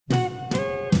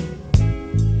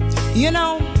You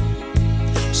know,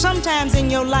 sometimes in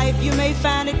your life you may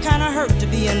find it kind of hurt to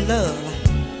be in love,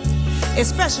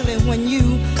 especially when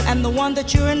you and the one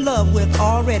that you're in love with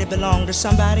already belong to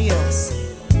somebody else.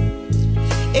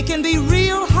 It can be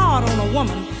real hard on a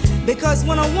woman, because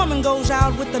when a woman goes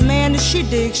out with the man that she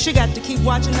digs, she got to keep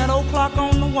watching that old clock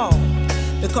on the wall,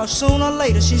 because sooner or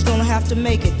later she's gonna have to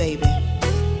make it, baby.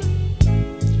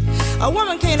 A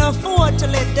woman can't afford to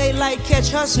let daylight catch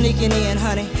her sneaking in,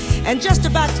 honey. And just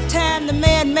about the time the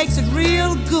man makes it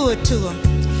real good to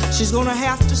her, she's gonna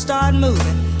have to start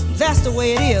moving. That's the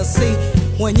way it is. See,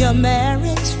 when you're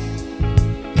married,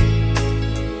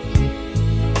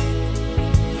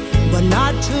 but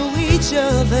not to each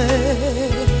other,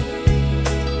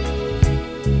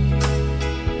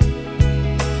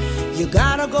 you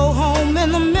gotta go home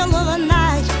in the middle of the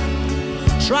night,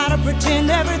 try to pretend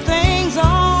everything's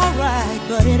alright,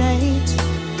 but it ain't.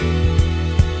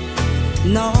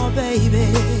 No, baby.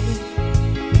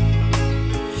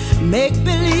 Make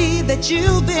believe that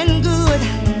you've been good,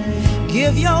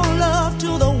 give your love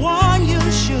to the one you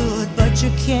should, but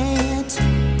you can't.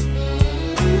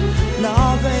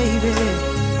 No, baby.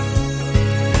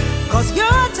 'Cause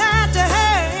you're tied to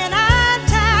her and I'm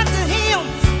tied to him.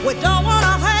 We don't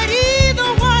wanna hurt either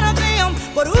one of them,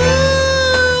 but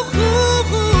ooh,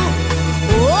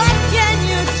 what can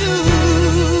you do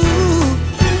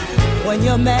when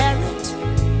you're married?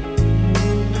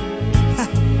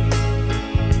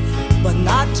 But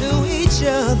not to each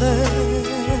other.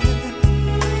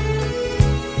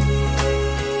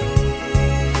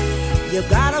 You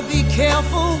gotta be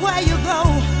careful where you go.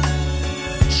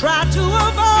 Try to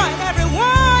avoid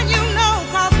everyone you know,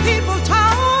 'cause people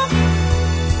talk.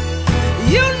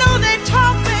 You know they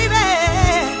talk, baby.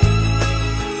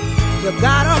 You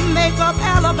gotta make up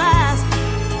alibis,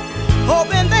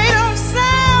 hoping they don't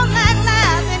sound like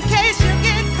lies in case you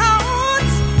get caught.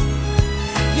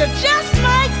 You just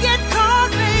might get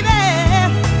caught, baby.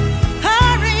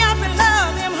 Hurry up and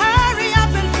love him, hurry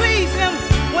up and please him.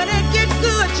 When it gets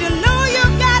good, you know you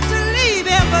got to leave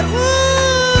him. But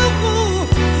ooh,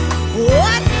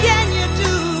 what can you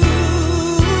do?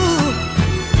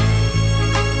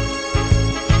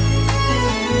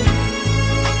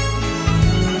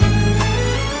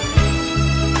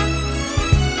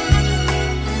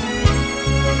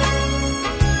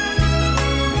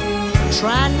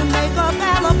 Trying to make up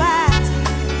alibis,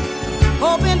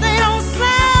 hoping